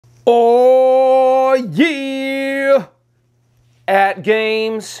Oh yeah!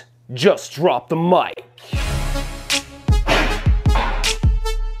 AtGames, just drop the mic.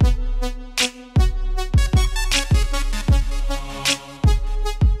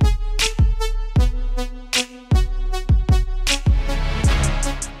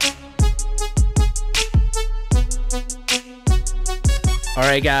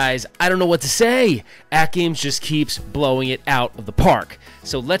 Alright guys, I don't know what to say. AtGames just keeps blowing it out of the park.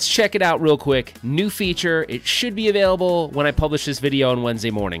 So let's check it out real quick. New feature. It should be available when I publish this video on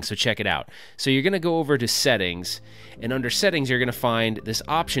Wednesday morning, so check it out. So you're going to go over to settings, and under settings you're going to find this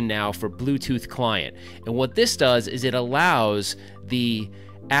option now for Bluetooth client. And what this does is it allows the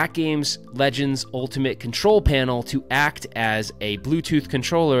AtGames Legends Ultimate control panel to act as a Bluetooth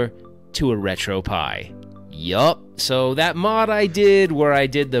controller to a RetroPi. Yup. So that mod I did, where I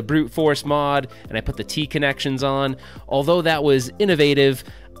did the brute force mod and I put the T connections on, although that was innovative,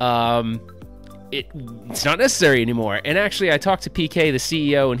 it's not necessary anymore. And actually I talked to PK, the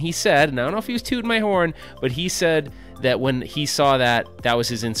CEO, and he said, and I don't know if he was tooting my horn, but he said that when he saw that, that was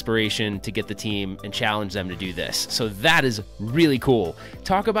his inspiration to get the team and challenge them to do this. So that is really cool.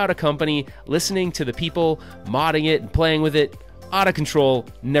 Talk about a company listening to the people, modding it and playing with it. Out of control,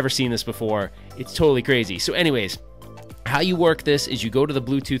 never seen this before. It's totally crazy. So anyways, how you work this is you go to the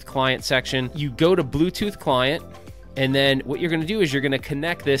Bluetooth client section, you go to Bluetooth client, and then what you're gonna do is you're gonna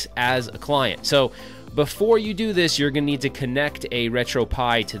connect this as a client. So before you do this, you're gonna need to connect a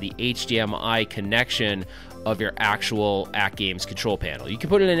RetroPi to the HDMI connection of your actual AtGames control panel. You can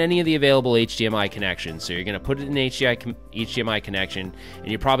put it in any of the available HDMI connections. So you're gonna put it in HDMI connection, and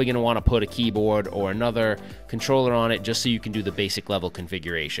you're probably gonna wanna put a keyboard or another controller on it just so you can do the basic level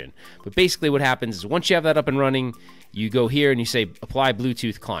configuration. But basically what happens is once you have that up and running, you go here and you say apply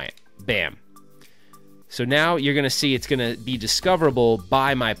Bluetooth client, bam. So now you're gonna see it's gonna be discoverable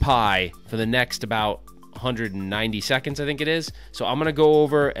by my Pi for the next about 190 seconds, I think it is. So I'm gonna go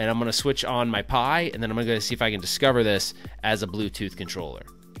over and I'm gonna switch on my Pi, and then I'm gonna see if I can discover this as a Bluetooth controller.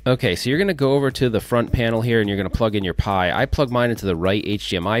 Okay, so you're gonna go over to the front panel here and you're gonna plug in your Pi. I plug mine into the right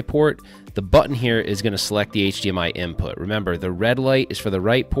HDMI port. The button here is gonna select the HDMI input. Remember, the red light is for the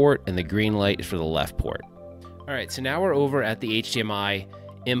right port and the green light is for the left port. All right, so now we're over at the HDMI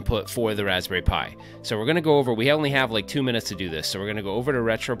input for the Raspberry Pi. So we're gonna go over, we only have like 2 minutes to do this. So we're gonna go over to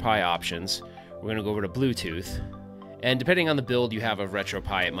RetroPi options. We're gonna go over to Bluetooth, and depending on the build you have of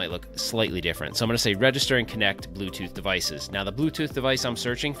RetroPi, it might look slightly different. So I'm gonna say register and connect Bluetooth devices. Now the Bluetooth device I'm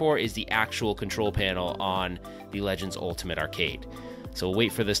searching for is the actual control panel on the Legends Ultimate Arcade. So we'll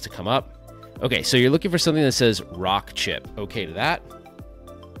wait for this to come up. Okay, so you're looking for something that says rock chip. Okay to that.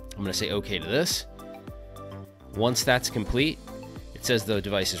 I'm gonna say okay to this. Once that's complete, it says the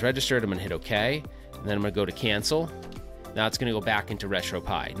device is registered. I'm gonna hit okay, and then I'm gonna go to cancel. Now it's gonna go back into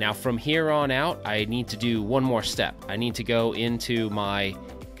RetroPi. Now from here on out, I need to do one more step. I need to go into my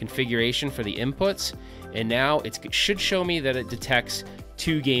configuration for the inputs, and now it should show me that it detects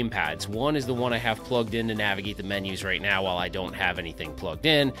 2 game pads. One is the one I have plugged in to navigate the menus right now while I don't have anything plugged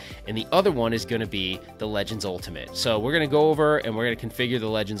in, and the other one is gonna be the Legends Ultimate. So we're gonna go over and we're gonna configure the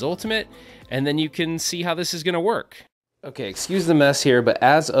Legends Ultimate, and then you can see how this is gonna work. Okay, excuse the mess here, but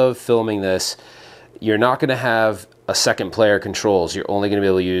as of filming this, you're not gonna have a second player controls. You're only gonna be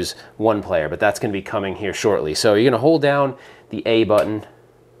able to use one player, but that's gonna be coming here shortly. So you're gonna hold down the A button,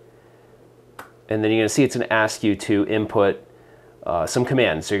 and then you're gonna see it's gonna ask you to input some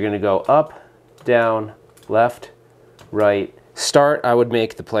commands. So you're gonna go up, down, left, right. Start, I would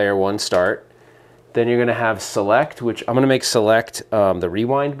make the player 1 start. Then you're gonna have select, which I'm gonna make select the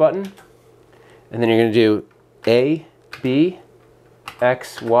rewind button. And then you're gonna do A, B,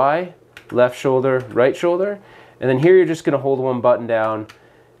 X, Y, left shoulder, right shoulder. And then here you're just gonna hold one button down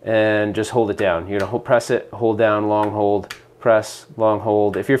and just hold it down. You're gonna press it, hold down, long hold, press, long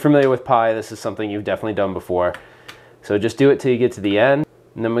hold. If you're familiar with Pi, this is something you've definitely done before. So just do it till you get to the end.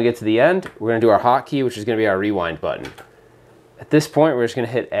 And then when we get to the end, we're gonna do our hotkey, which is gonna be our rewind button. At this point, we're just gonna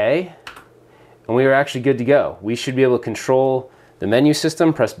hit A, and we are actually good to go. We should be able to control the menu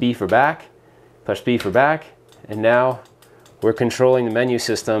system. Press B for back, press B for back, and now we're controlling the menu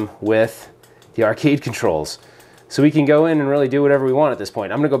system with the arcade controls. So we can go in and really do whatever we want at this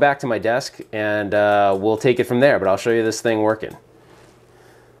point. I'm gonna go back to my desk and we'll take it from there, but I'll show you this thing working.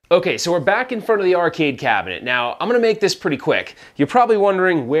 Okay, so we're back in front of the arcade cabinet. Now, I'm gonna make this pretty quick. You're probably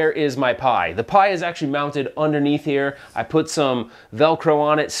wondering, where is my Pi? The Pi is actually mounted underneath here. I put some Velcro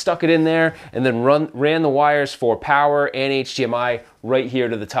on it, stuck it in there, and then ran the wires for power and HDMI right here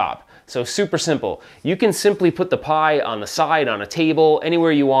to the top. So super simple. You can simply put the Pi on the side, on a table,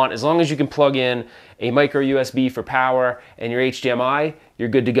 anywhere you want, as long as you can plug in a micro USB for power and your HDMI, you're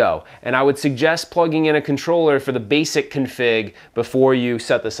good to go. And I would suggest plugging in a controller for the basic config before you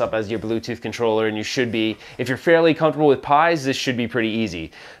set this up as your Bluetooth controller, and you should be, if you're fairly comfortable with Pis, this should be pretty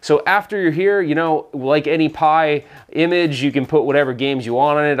easy. So after you're here, you know, like any Pi image, you can put whatever games you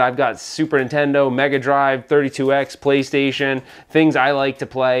want on it. I've got Super Nintendo, Mega Drive, 32X, PlayStation, things I like to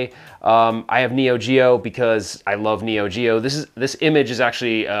play. I have Neo Geo because I love Neo Geo. This image is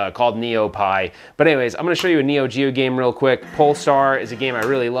actually called NeoPi. But anyways, I'm going to show you a Neo Geo game real quick. Polestar is a game I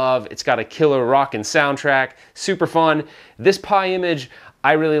really love. It's got a killer rockin' soundtrack, super fun. This Pi image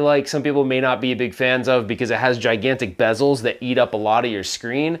I really like. Some people may not be big fans of because it has gigantic bezels that eat up a lot of your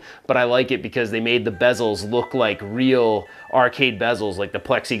screen, but I like it because they made the bezels look like real arcade bezels, like the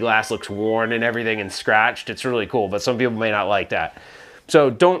plexiglass looks worn and everything and scratched. It's really cool, but some people may not like that. So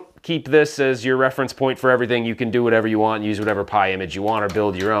don't keep this as your reference point for everything. You can do whatever you want, use whatever Pi image you want or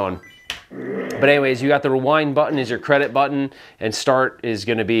build your own. But anyways, you got the rewind button is your credit button, and start is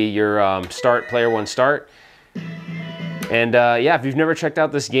going to be your start, player one start. And yeah, if you've never checked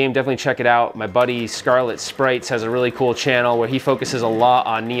out this game, definitely check it out. My buddy Scarlet Sprites has a really cool channel where he focuses a lot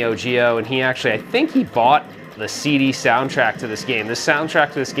on Neo Geo, and he actually, I think he bought the CD soundtrack to this game. The soundtrack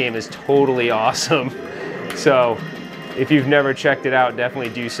to this game is totally awesome. So if you've never checked it out,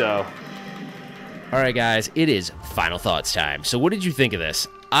 definitely do so. All right, guys, it is final thoughts time. So what did you think of this?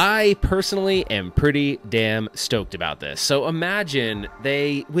 I personally am pretty damn stoked about this. So imagine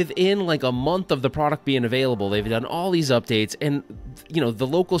within like a month of the product being available, they've done all these updates, and you know, the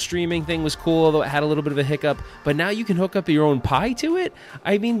local streaming thing was cool, although it had a little bit of a hiccup, but now you can hook up your own Pi to it.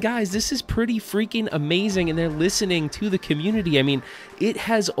 I mean, guys, this is pretty freaking amazing, and they're listening to the community. I mean, it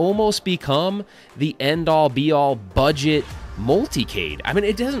has almost become the end-all be-all budget multicade. I mean,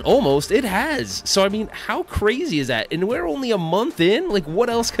 it doesn't almost, it has. So I mean, how crazy is that? And we're only a month in. Like, what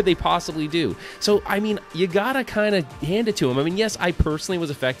else could they possibly do? So I mean, you gotta kind of hand it to them. I mean, yes, I personally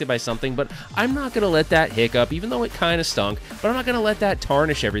was affected by something, but I'm not gonna let that hiccup, even though it kind of stunk, but I'm not gonna let that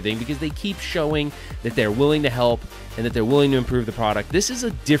tarnish everything, because they keep showing that they're willing to help and that they're willing to improve the product. This is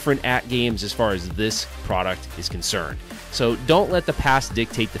a different AtGames as far as this product is concerned. So don't let the past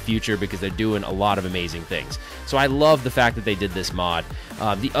dictate the future, because they're doing a lot of amazing things. So I love the fact that they did this mod.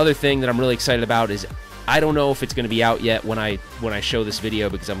 The other thing that I'm really excited about is, I don't know if it's going to be out yet when I show this video,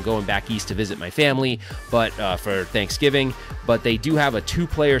 because I'm going back east to visit my family, but for Thanksgiving. But they do have a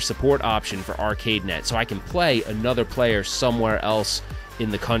 2-player support option for ArcadeNet, so I can play another player somewhere else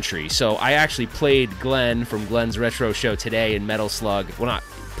in the country. So I actually played Glenn from Glenn's Retro Show today in Metal Slug. Well, not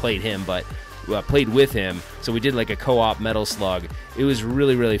played him, but played with him. So we did like a co-op Metal Slug. It was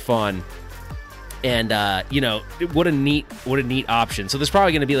really, really fun. And you know, what a neat option. So there's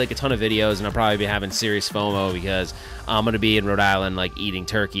probably going to be like a ton of videos, and I'll probably be having serious FOMO because I'm going to be in Rhode Island like eating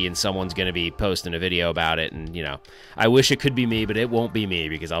turkey, and someone's going to be posting a video about it. And you know, I wish it could be me, but it won't be me,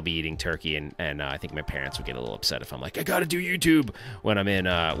 because I'll be eating turkey, and I think my parents would get a little upset if I'm like, I got to do YouTube when I'm in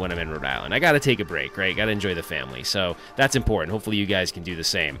Rhode Island. I got to take a break, right? Got to enjoy the family. So that's important. Hopefully you guys can do the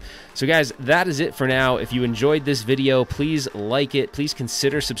same. So guys, that is it for now. If you enjoyed this video, please like it. Please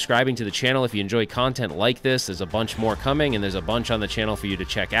consider subscribing to the channel if you enjoy content like this. There's a bunch more coming, and there's a bunch on the channel for you to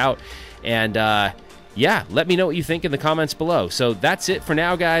check out. And yeah, let me know what you think in the comments below. So that's it for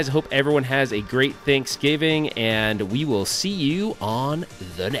now, guys. I hope everyone has a great Thanksgiving, and we will see you on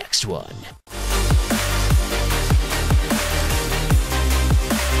the next one.